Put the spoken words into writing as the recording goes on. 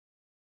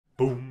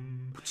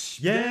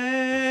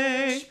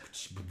Yay!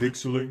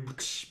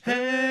 VikzeLink.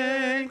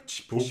 Hey!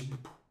 Boom.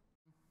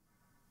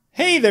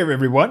 Hey there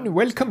everyone,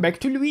 welcome back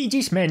to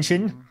Luigi's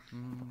Mansion.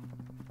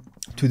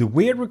 To the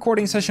weird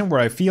recording session where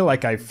I feel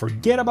like I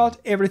forget about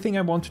everything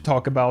I want to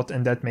talk about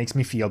and that makes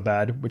me feel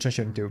bad, which I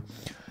shouldn't do.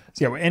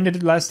 So yeah, we ended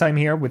it last time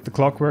here with the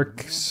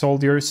Clockwork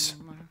soldiers.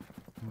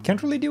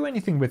 Can't really do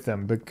anything with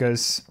them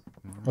because,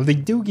 well, they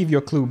do give you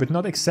a clue, but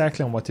not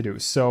exactly on what to do.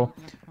 So,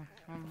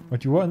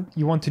 what you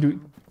want to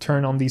do,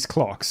 turn on these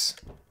clocks.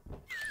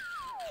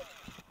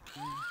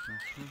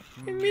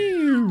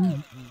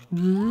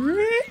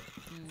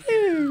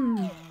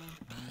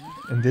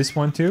 And this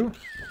one too?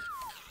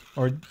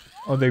 Or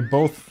are they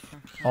both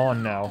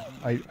on now?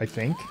 I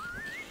think.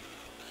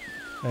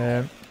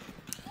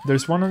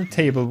 There's one on the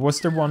table.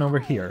 Was there one over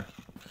here?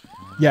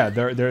 Yeah,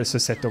 there's a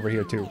set over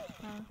here too.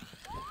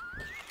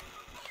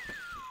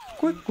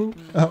 Cuckoo.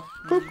 Oh,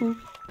 cuckoo.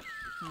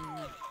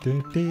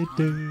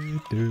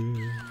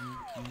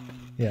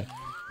 Yeah.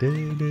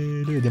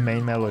 The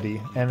main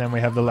melody. And then we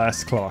have the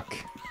last clock.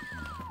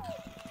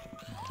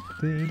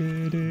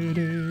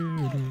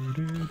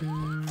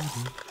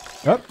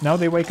 Oh, now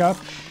they wake up.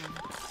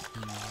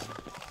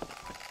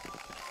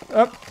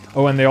 Up.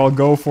 Oh, and they all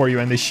go for you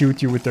and they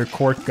shoot you with their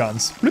cork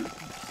guns. Bloop.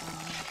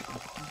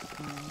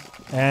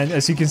 And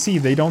as you can see,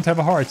 they don't have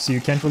a heart, so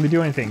you can't really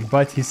do anything.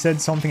 But he said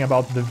something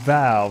about the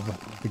valve,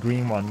 the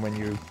green one, when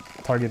you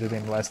targeted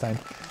him last time.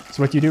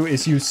 So what you do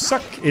is you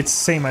suck. It's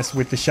same as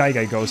with the Shy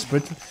Guy Ghost,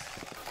 but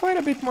quite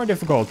a bit more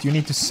difficult. You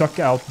need to suck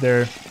out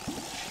their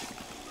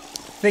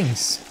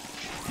things.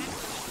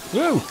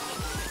 Woo!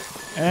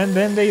 And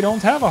then they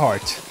don't have a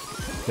heart.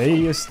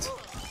 They just...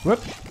 Whoop.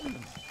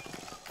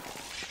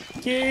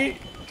 Can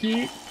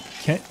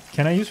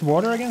I use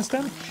water against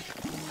them?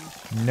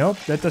 Nope,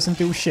 that doesn't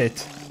do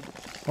shit.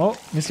 Oh,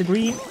 Mr.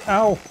 Green,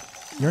 ow!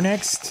 You're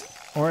next.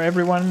 Or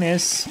everyone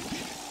is.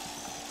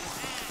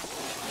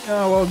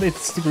 Oh, well,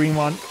 it's the green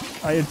one.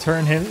 I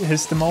turn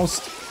his the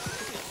most.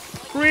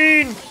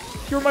 Green!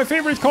 You're my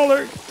favorite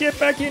color! Get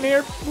back in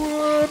here!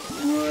 Whoop,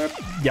 whoop.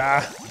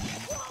 Yeah.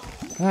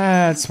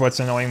 That's what's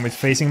annoying with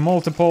facing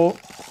multiple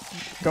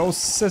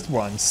ghosts at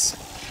once.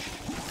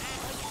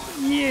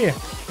 Yeah!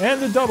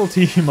 And the double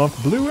team of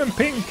blue and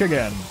pink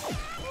again.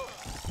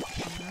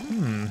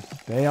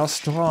 They are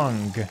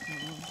strong.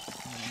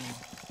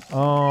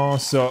 Oh,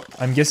 so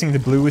I'm guessing the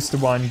blue is the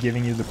one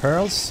giving you the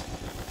pearls.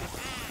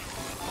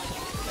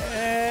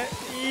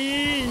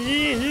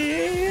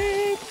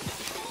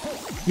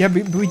 Yeah,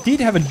 but we did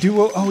have a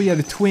duo. Oh yeah,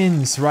 the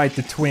twins, right?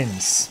 The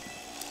twins.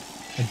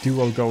 A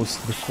dual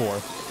ghost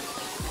before.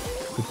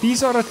 But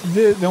these are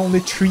the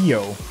only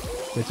trio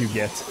that you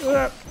get.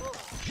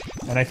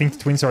 And I think the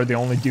twins are the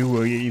only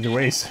duo either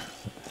ways.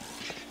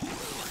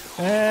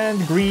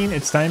 And Green,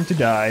 it's time to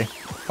die.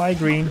 Bye,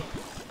 Green.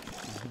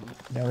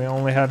 Now we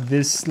only have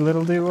this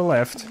little duo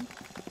left.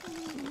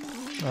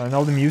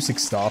 Now the music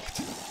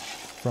stopped.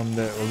 From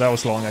the... Well, that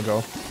was long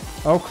ago.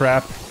 Oh,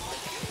 crap.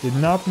 Did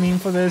not mean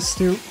for this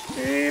to...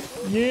 Yep,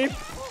 yep.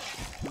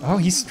 Oh,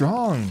 he's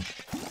strong.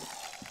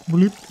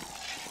 Bloop.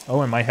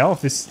 Oh, and my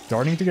health is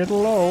starting to get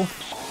low.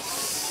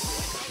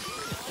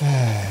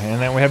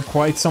 And then we have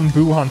quite some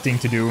boo hunting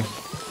to do.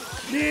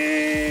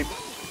 Yep.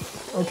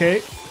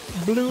 Okay.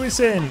 Blue is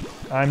in.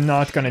 I'm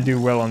not gonna do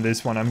well on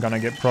this one. I'm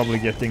gonna probably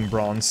getting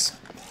bronze.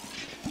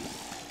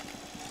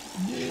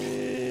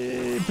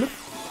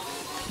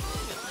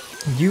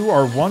 You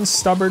are one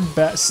stubborn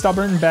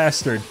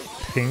bastard,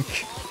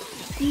 Pink.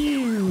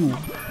 Ew.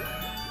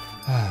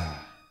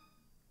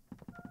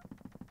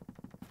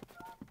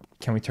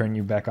 Can we turn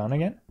you back on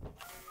again?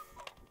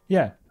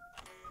 Yeah.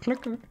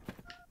 Clicker.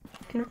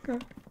 Clicker.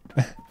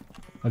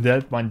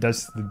 That one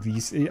does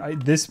these.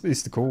 This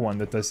is the cool one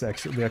that does the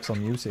actual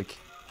music.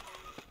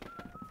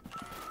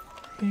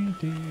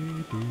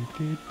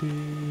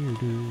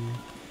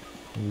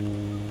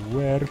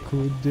 Where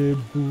could the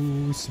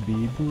boos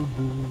be? Boo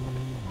boo,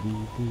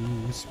 boo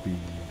boos be?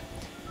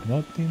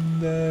 Nothing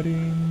that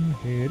in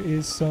here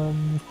is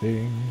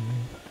something.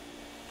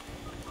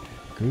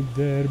 Could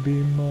there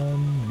be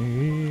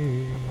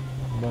money in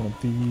one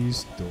of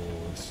these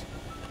doors?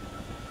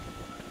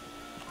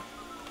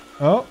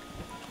 Oh.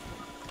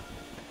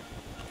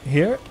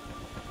 Here?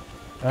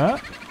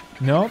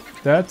 No,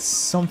 that's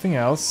something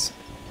else.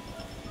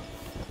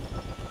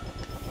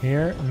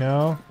 Here?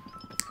 No.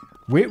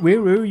 Where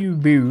are you,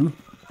 boo?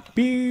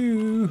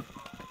 Boo!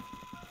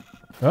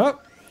 Oh!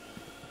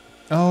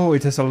 Oh,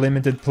 it has a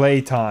limited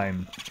play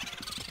time.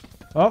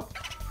 Oh!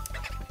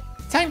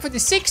 Time for the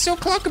 6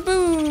 o'clock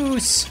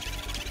booze!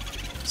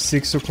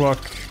 6 o'clock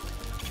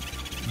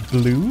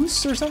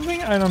blues or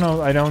something? I don't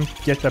know. I don't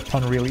get that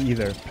pun really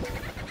either.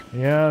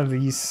 Yeah,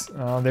 these...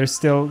 there's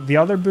still... The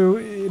other boo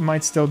it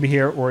might still be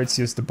here, or it's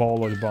just the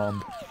ball or the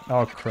bomb.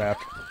 Oh, crap.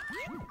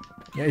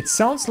 Yeah, it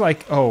sounds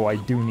like... Oh, I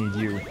do need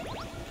you.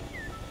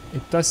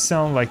 It does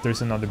sound like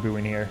there's another boo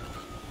in here.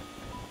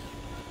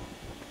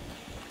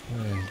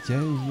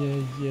 Yeah.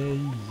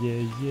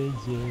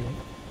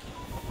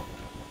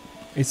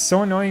 It's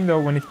so annoying though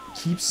when it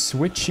keeps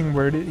switching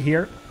where it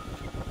here.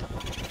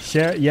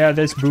 Share. Yeah,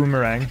 there's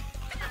Boomerang.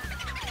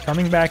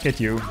 Coming back at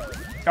you.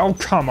 Oh,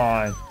 come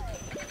on.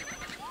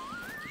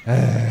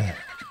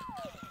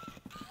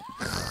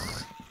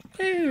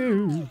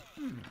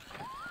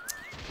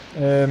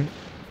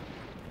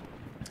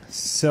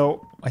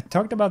 So, I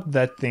talked about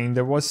that thing.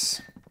 There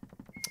was...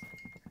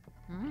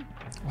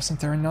 Wasn't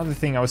there another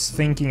thing I was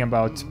thinking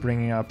about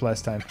bringing up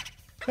last time?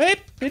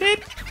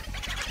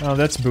 Oh,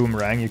 that's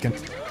Boomerang. You can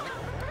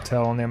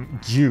tell him,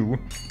 you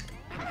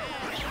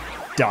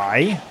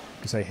die,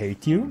 because I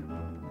hate you.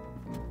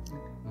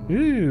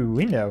 Ooh,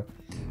 window.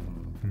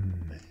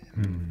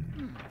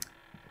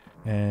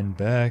 And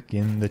back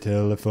in the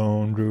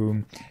telephone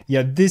room.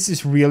 Yeah, this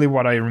is really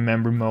what I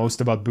remember most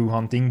about boo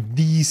hunting.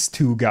 These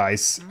two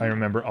guys I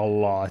remember a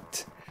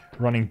lot.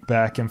 Running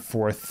back and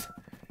forth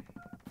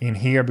in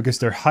here because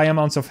they're high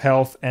amounts of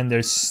health and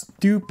their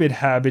stupid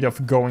habit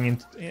of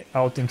going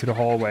out into the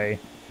hallway.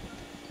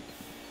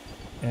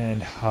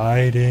 And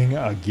hiding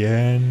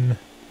again.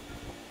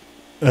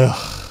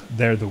 Ugh,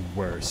 they're the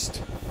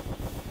worst.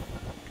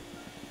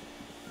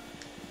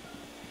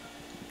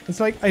 It's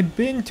like I've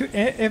been to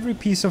every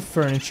piece of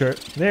furniture.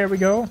 There we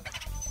go.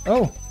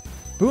 Oh,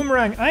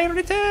 Boomerang, I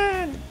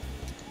return!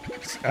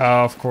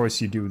 Oh, of course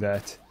you do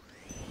that.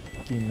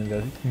 Give me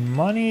the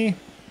money.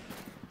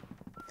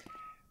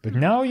 But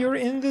now you're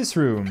in this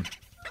room.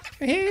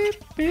 Beep,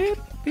 beep,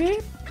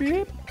 beep,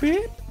 beep,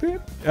 beep,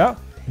 beep. Oh,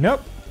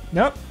 nope,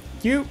 nope.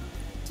 You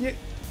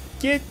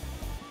get.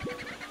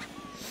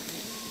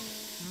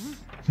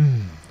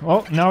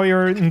 Well, now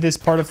you're in this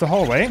part of the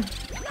hallway.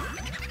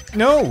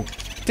 No!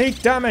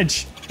 Take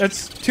damage!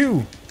 That's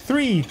 2,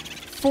 3,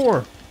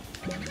 4.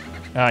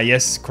 Ah,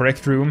 yes,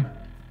 correct room.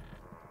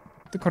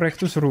 The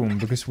correctus room,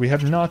 because we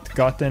have not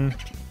gotten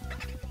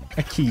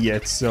a key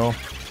yet, so...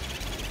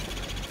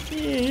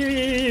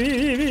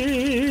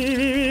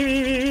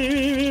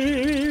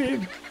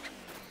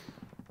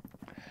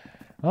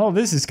 Oh,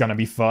 this is gonna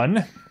be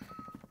fun.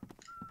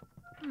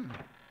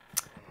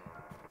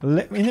 In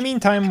the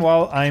meantime,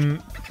 while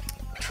I'm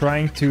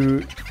trying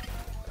to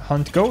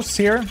hunt ghosts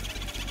here,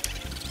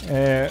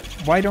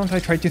 why don't I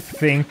try to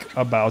think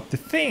about the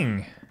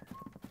thing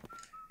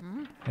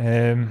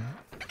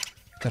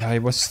that I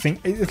was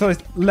thinking?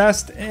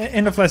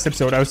 End of last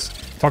episode, I was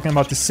talking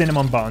about the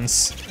cinnamon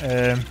buns,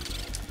 and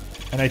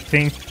I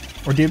think,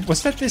 or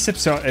was that this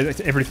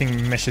episode?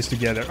 Everything meshes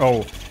together.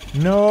 Oh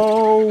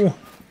no!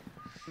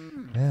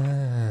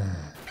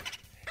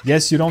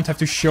 Yes, you don't have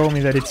to show me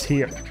that it's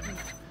here.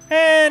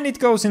 And it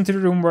goes into the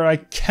room where I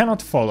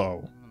cannot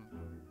follow.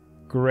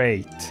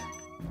 Great.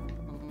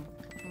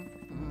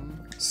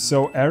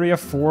 So area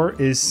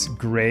 4 is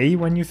gray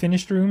when you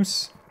finish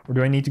rooms? Or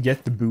do I need to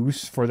get the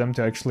boos for them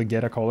to actually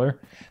get a color?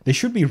 They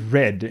should be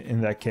red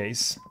in that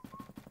case.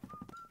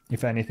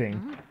 If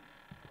anything.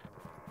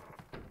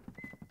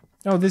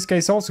 Oh, this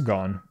guy's also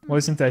gone. Well,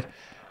 isn't that...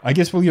 I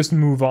guess we'll just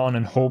move on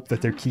and hope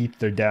that they keep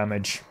their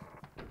damage.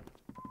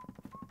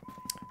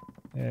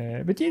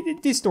 But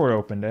this door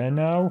opened and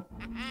now...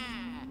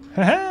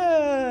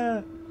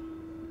 Haha!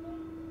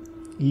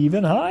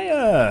 Even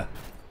higher!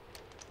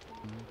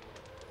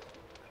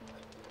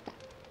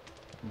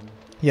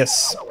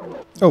 Yes.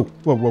 Oh,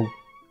 whoa, whoa.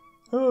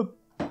 Oh,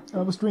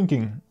 I was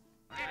drinking.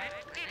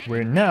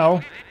 We're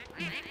now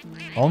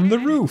on the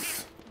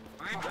roof.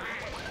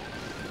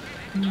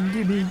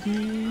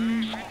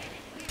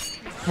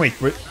 Wait,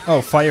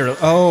 oh, fire.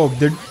 Oh,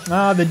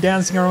 they're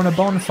dancing around a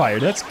bonfire.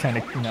 That's kind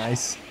of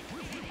nice.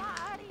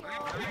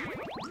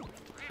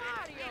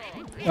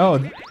 Oh,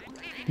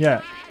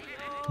 yeah.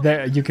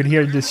 There, you could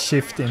hear this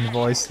shift in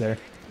voice there.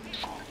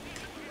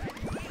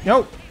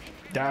 No!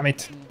 Damn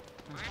it.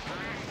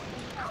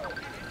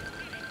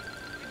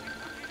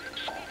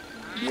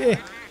 Yeah.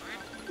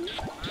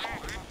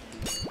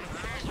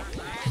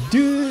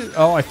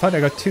 Oh, I thought I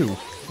got 2.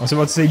 I was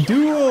about to say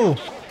duel!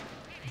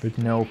 But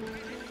no.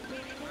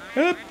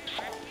 It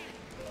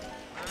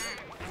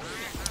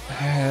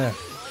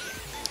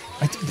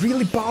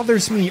really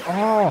bothers me.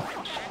 Oh!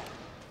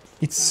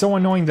 It's so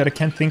annoying that I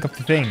can't think of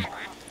the thing.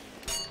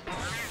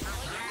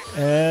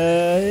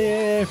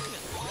 Yeah.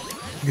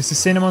 Because the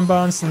cinnamon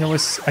buns, and I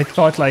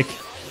thought like,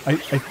 I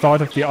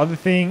thought of the other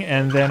thing,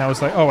 and then I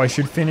was like, oh, I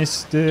should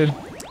finish the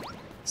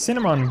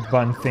cinnamon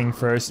bun thing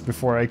first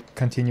before I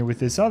continue with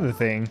this other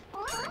thing.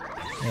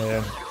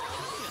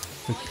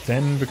 But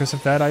then, because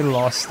of that, I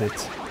lost it.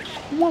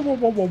 Whoa, whoa,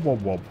 whoa, whoa, whoa,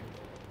 whoa.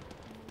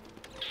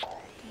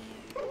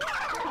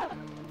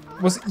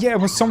 It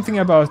was something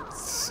about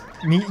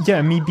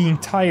me being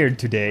tired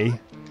today,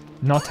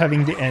 not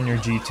having the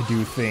energy to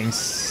do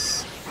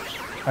things.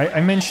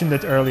 I mentioned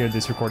that earlier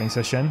this recording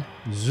session.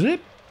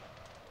 Zip.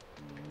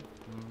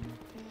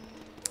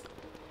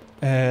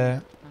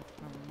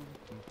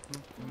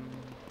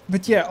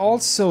 But yeah,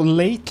 also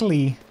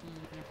lately,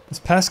 this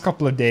past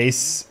couple of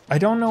days, I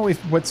don't know if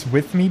what's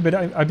with me, but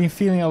I've been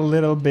feeling a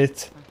little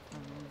bit...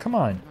 Come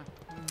on.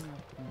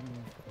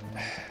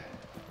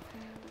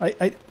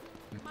 I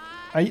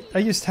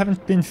just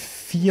haven't been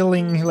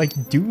feeling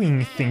like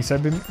doing things.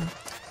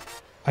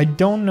 I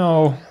don't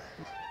know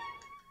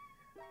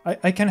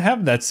I can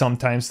have that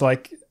sometimes,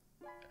 like...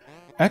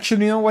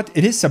 Actually, you know what?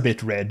 It is a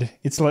bit red.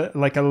 It's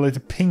like a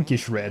little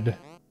pinkish red.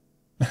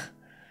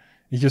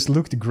 It just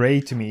looked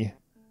grey to me.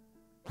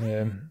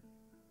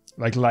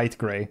 Like light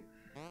grey.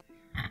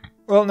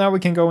 Well, now we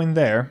can go in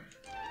there.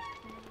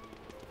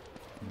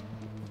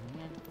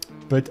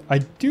 But I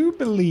do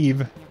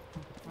believe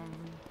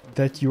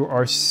that you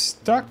are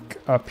stuck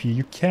up here.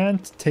 You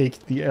can't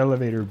take the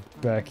elevator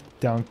back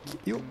down.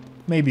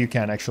 Maybe you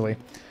can, actually.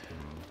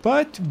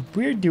 But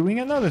we're doing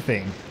another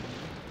thing.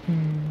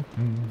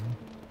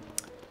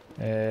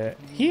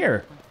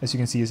 Here, as you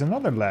can see, is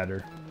another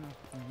ladder.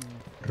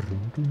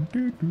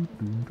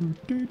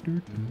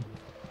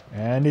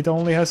 And it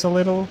only has a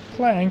little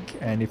plank,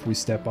 and if we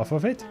step off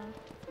of it...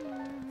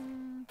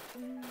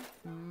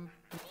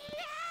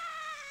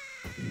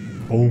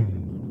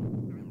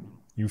 Boom!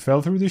 You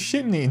fell through the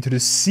chimney into the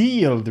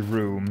sealed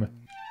room.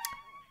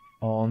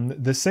 On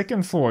the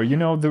second floor, you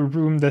know, the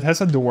room that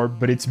has a door,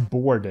 but it's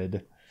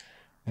boarded.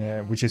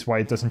 Which is why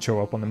it doesn't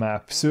show up on the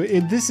map. So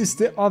this is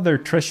the other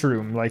treasure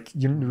room, like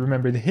you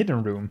remember the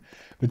hidden room.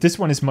 But this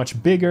one is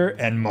much bigger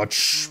and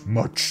much,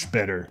 much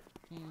better.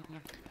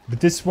 But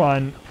this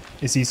one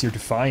is easier to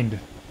find,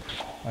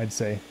 I'd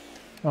say.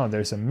 Oh,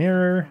 there's a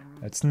mirror.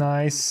 That's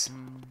nice.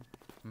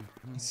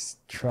 Let's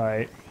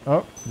try...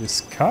 Oh,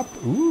 this cup.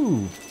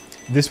 Ooh!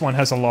 This one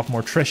has a lot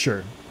more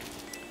treasure.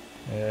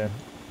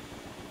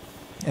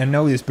 And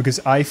know this because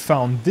I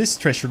found this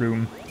treasure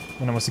room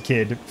when I was a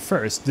kid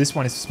first. This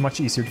one is much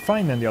easier to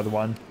find than the other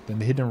one, than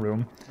the hidden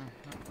room.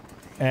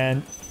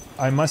 And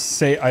I must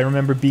say, I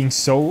remember being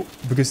so...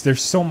 Because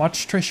there's so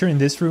much treasure in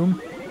this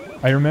room,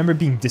 I remember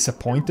being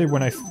disappointed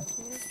when I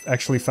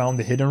actually found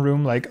the hidden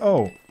room. Like,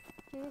 oh,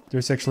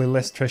 there's actually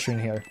less treasure in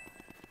here.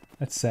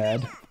 That's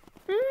sad.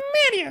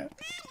 Mario!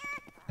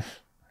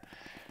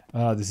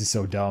 Ah, this is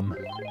so dumb.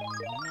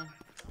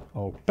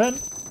 Open.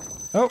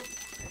 Oh.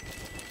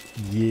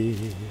 Yeah.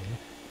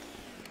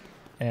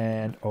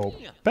 And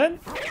open.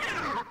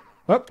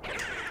 Oh.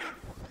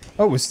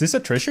 Oh, is this a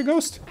treasure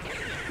ghost?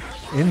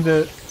 In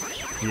the...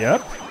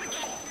 Yep.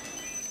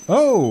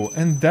 Oh,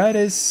 and that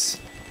is...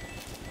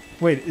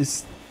 Wait,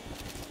 is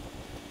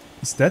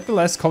that the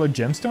last colored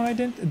gemstone I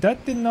didn't...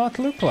 That did not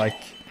look like...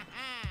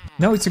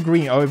 No, it's a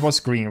green. Oh, it was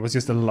green. It was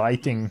just the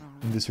lighting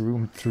in this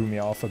room threw me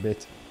off a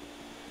bit.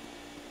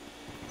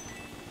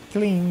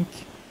 Clink.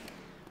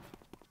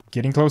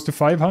 Getting close to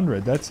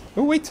 500. That's...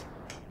 Oh, wait.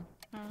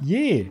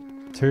 Yeah.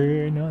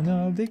 Turn on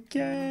all the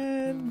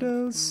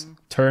candles.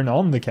 Turn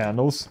on the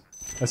candles.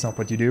 That's not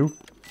what you do.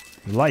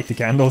 You light the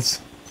candles.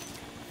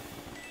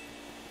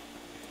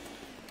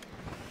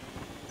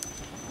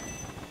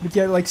 But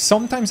yeah, like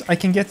sometimes I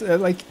can get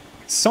like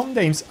some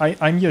days I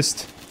can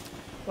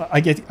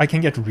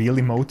get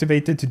really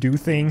motivated to do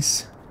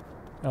things.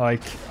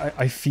 Like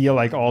I feel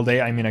like all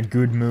day I'm in a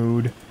good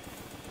mood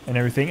and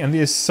everything. And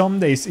there's some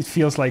days it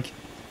feels like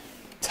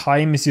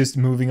time is just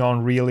moving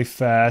on really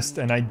fast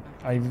and I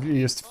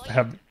just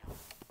have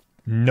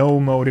no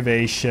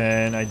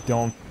motivation. I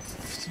don't...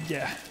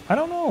 Yeah, I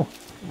don't know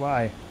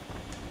why.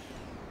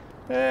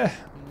 Yeah.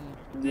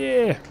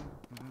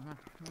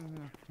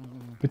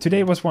 But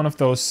today was one of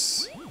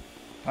those...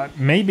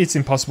 maybe it's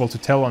impossible to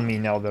tell on me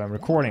now that I'm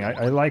recording.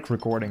 I like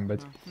recording,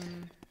 but...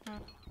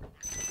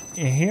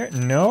 In here?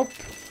 Nope.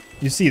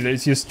 You see,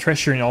 there's just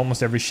treasure in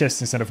almost every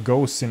chest instead of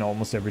ghosts in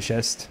almost every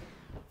chest.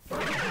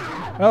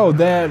 Oh,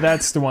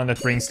 that's the one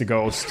that brings the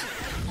ghost.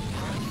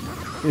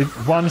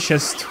 One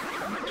chest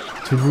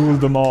to rule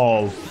them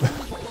all.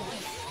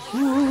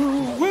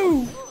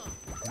 Woo!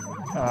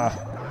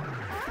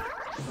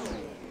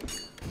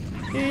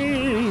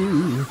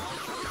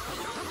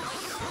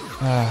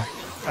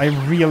 I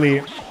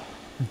really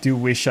do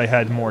wish I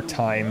had more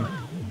time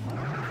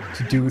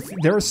to do...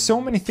 There are so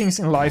many things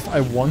in life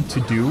I want to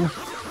do.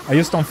 I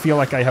just don't feel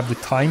like I have the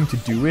time to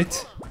do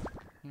it.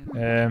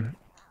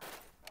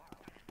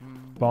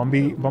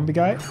 Bombi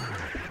guy?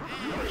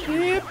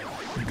 Yep.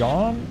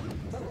 Gone.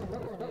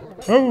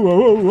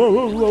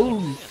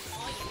 Oh.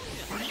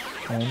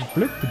 And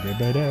flip.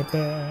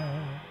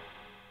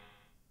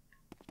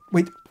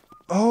 Wait.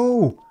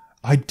 Oh,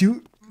 I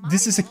do...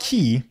 This is a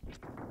key.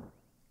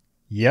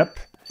 Yep.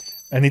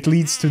 And it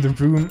leads to the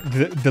room,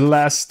 the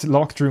last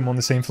locked room on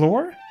the same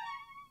floor?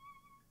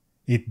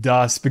 It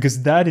does,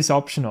 because that is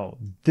optional.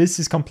 This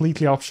is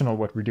completely optional,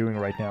 what we're doing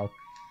right now.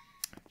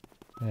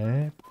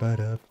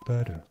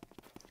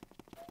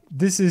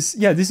 This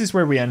is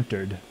where we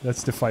entered.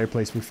 That's the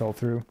fireplace we fell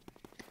through.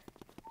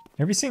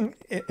 Everything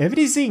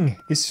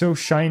is so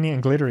shiny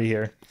and glittery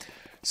here.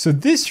 So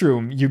this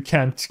room, you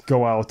can't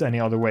go out any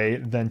other way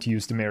than to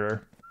use the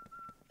mirror.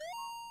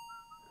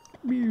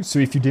 So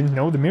if you didn't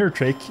know the mirror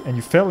trick and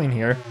you fell in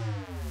here,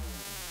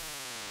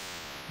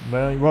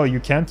 well,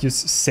 you can't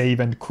just save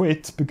and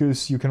quit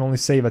because you can only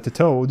save at the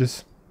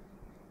toads.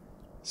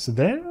 So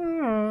then,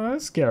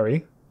 that's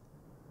scary.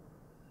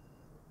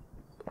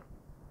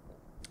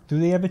 Do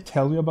they ever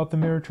tell you about the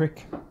mirror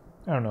trick?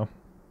 I don't know.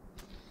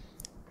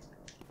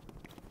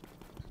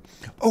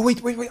 Oh,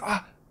 wait.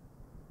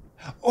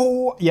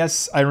 Oh,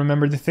 yes, I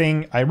remember the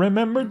thing. I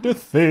remembered the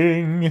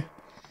thing.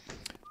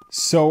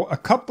 So, a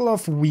couple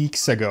of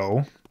weeks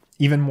ago,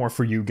 even more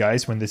for you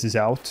guys when this is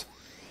out,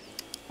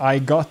 I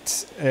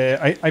got...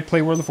 I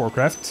play World of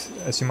Warcraft,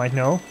 as you might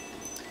know.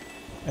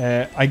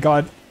 I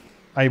got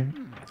a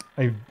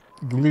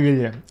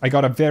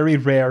very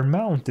rare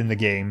mount in the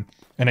game,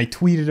 and I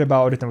tweeted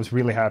about it and was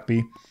really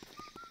happy.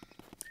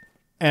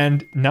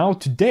 And now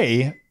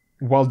today,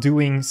 while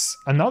doing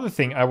another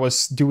thing, I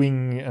was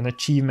doing an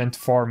achievement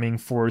farming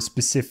for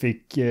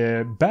specific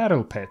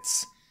battle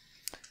pets.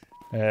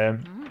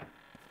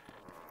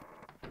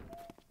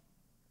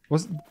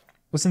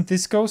 Wasn't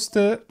this ghost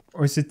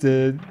or is it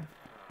the...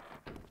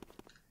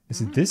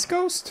 Is it this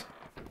ghost?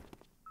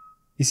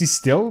 Is he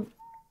still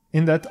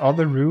in that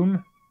other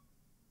room?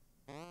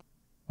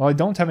 Well, I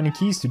don't have any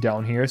keys to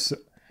down here, so...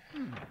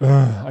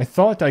 I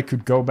thought I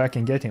could go back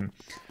and get him.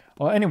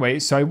 Well, anyway,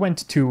 so I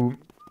went to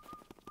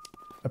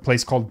a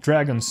place called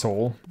Dragon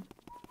Soul.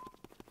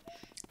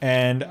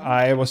 And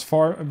I was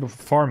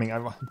farming.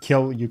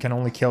 You can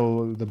only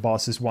kill the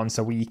bosses once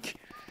a week.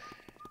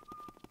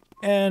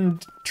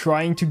 And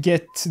trying to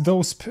get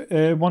those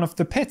one of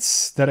the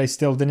pets that I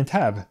still didn't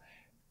have.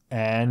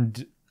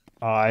 And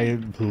I,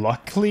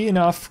 luckily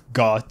enough,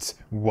 got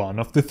one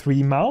of the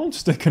 3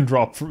 mounts that can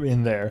drop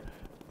in there.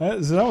 So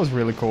that was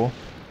really cool.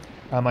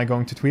 Am I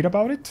going to tweet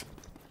about it?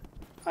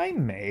 I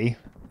may,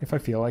 if I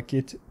feel like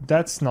it.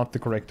 That's not the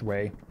correct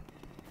way.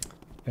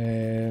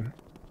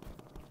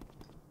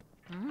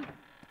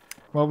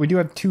 Well, we do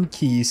have 2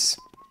 keys.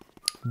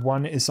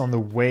 One is on the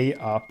way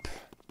up.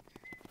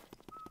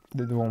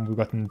 The one we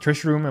got in the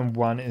treasure room, and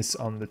one is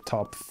on the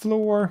top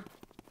floor.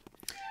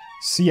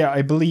 So yeah,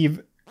 I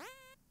believe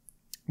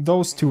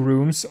those 2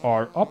 rooms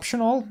are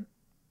optional.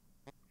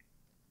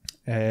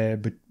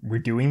 But we're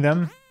doing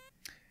them.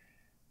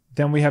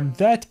 Then we have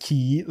that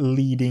key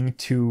leading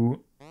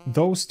to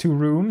those 2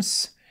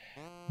 rooms.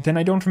 Then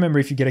I don't remember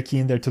if you get a key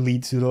in there to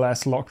lead to the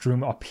last locked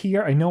room up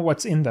here. I know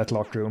what's in that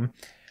locked room.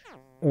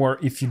 Or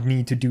if you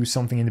need to do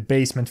something in the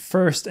basement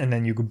first and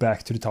then you go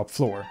back to the top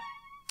floor.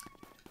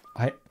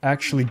 I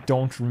actually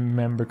don't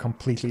remember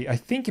completely. I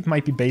think it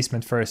might be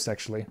basement first,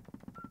 actually.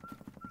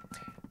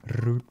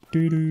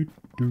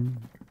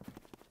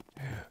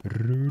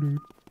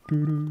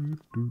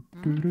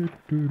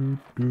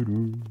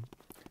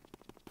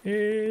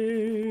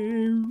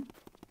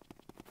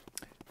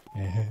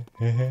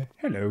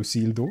 Hello,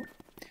 seal door.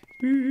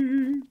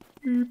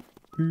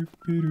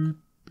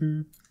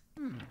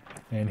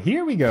 And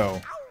here we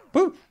go.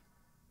 Boop.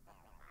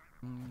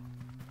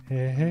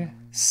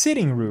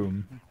 Sitting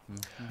room.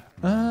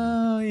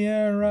 Oh,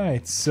 yeah,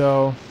 right.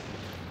 So,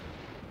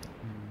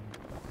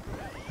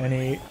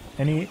 any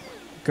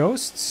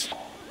ghosts?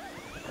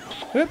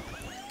 Oop.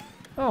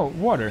 Oh,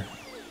 water.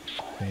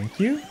 Thank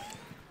you.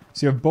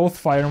 So you have both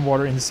fire and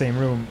water in the same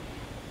room.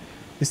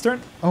 Is there...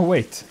 Oh,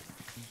 wait.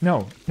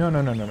 No.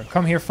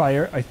 Come here,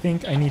 fire. I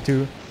think I need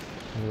to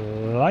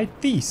light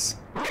these.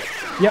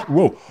 Yeah,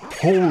 whoa.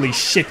 Holy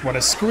shit, what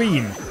a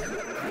scream.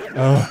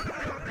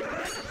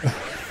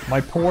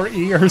 My poor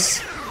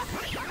ears.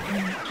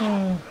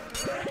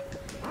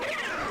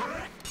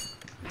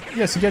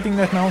 Yeah, so getting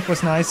that mount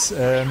was nice.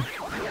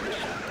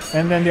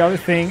 And then the other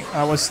thing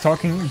I was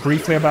talking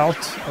briefly about,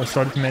 or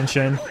started to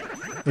mention,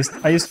 is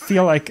I just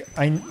feel like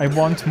I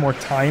want more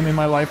time in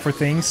my life for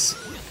things.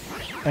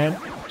 And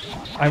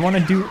I want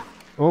to do...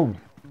 Oh.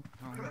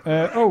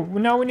 Oh,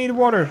 now we need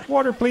water.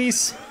 Water,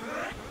 please.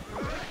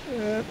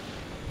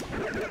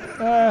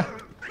 Blah,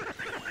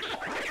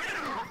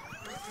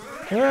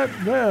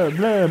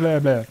 blah, blah,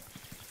 blah.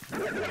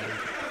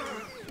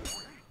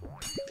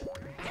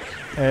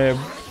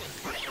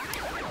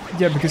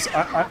 Yeah, because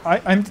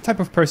I'm the type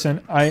of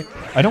person, I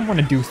don't want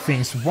to do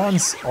things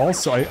once.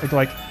 Also, I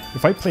like,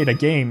 if I played a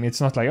game, it's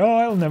not like, oh,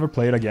 I'll never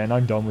play it again,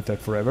 I'm done with that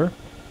forever.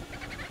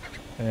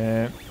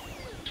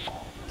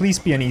 Please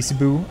be an easy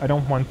boo, I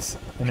don't want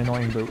an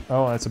annoying boo.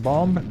 Oh, that's a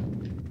bomb.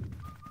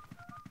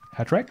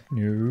 Hat rack?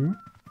 No.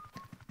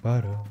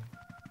 But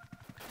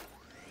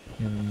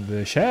in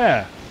the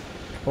share.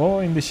 Oh,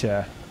 in the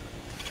share.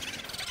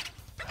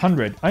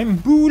 100. I'm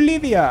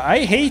Boolivia. I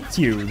hate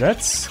you.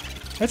 That's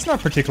not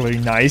particularly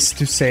nice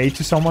to say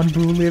to someone,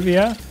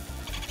 Boolivia.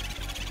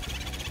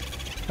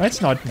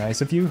 That's not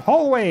nice of you.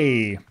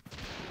 Hallway.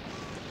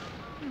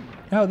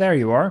 Oh, there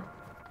you are.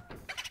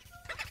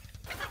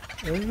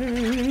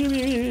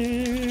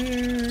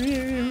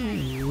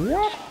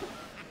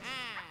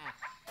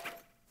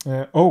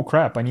 Oh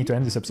crap! I need to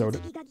end this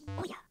episode.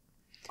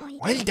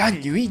 Well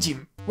done, Luigi.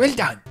 Well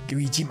done,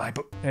 Luigi, my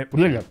boy.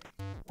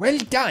 Well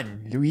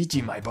done,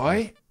 Luigi, my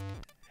boy.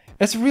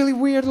 That's really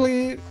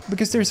weirdly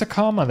because there's a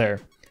comma there.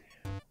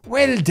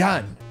 Well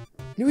done,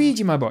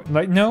 Luigi, my boy.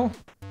 Like, no.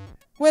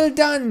 Well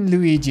done,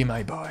 Luigi,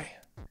 my boy.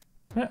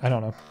 I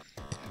don't know.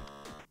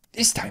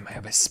 This time I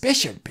have a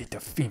special bit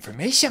of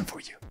information for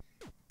you.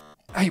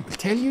 I will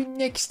tell you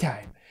next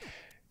time.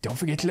 Don't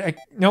forget to like...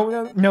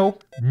 No.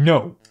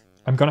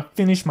 I'm gonna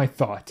finish my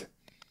thought.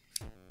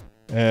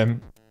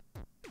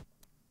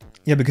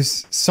 Yeah,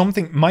 because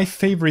my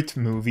favorite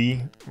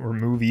movie or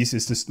movies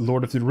is this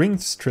Lord of the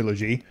Rings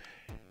trilogy.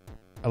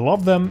 I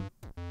love them,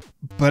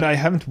 but I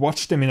haven't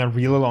watched them in a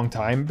really long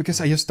time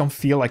because I just don't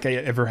feel like I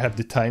ever have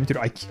the time to.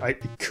 I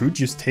could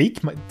just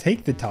take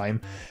the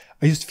time.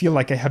 I just feel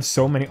like I have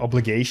so many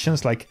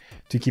obligations, like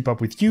to keep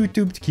up with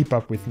YouTube, to keep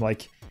up with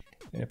like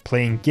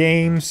playing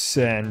games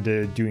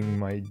and doing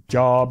my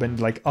job and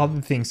like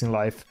other things in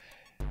life.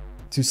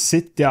 To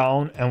sit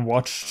down and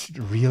watch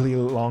really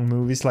long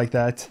movies like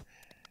that,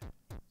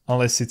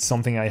 unless it's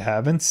something I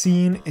haven't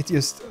seen, it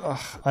just,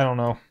 I don't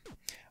know.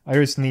 I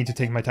just need to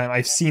take my time.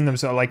 I've seen them,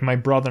 so like my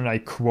brother and I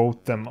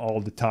quote them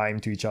all the time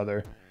to each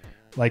other.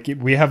 Like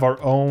we have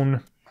our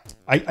own.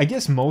 I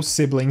guess most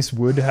siblings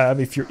would have,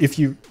 if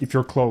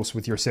you're close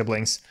with your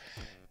siblings,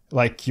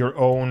 like your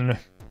own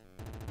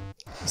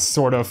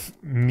sort of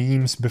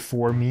memes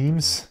before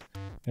memes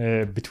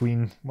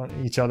between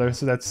each other.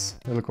 So that's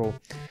really cool.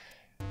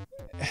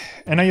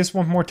 And I just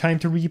want more time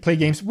to replay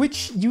games,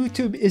 which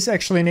YouTube is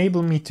actually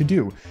enabling me to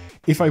do.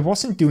 If I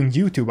wasn't doing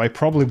YouTube, I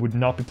probably would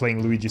not be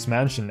playing Luigi's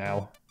Mansion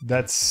now.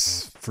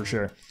 That's for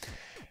sure.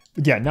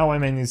 But yeah, now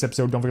I'm ending this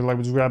episode. Don't forget to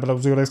like, subscribe, and I'll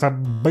see you next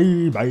time.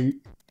 Bye bye.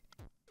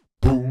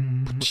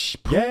 Boom.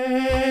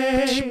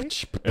 Yay!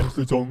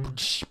 Äntligen sång.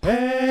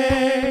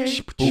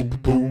 Hey! Boom,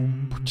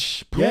 boom.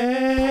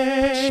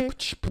 Yay!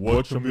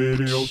 Watch some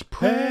videos.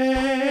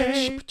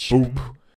 Hey! Boom.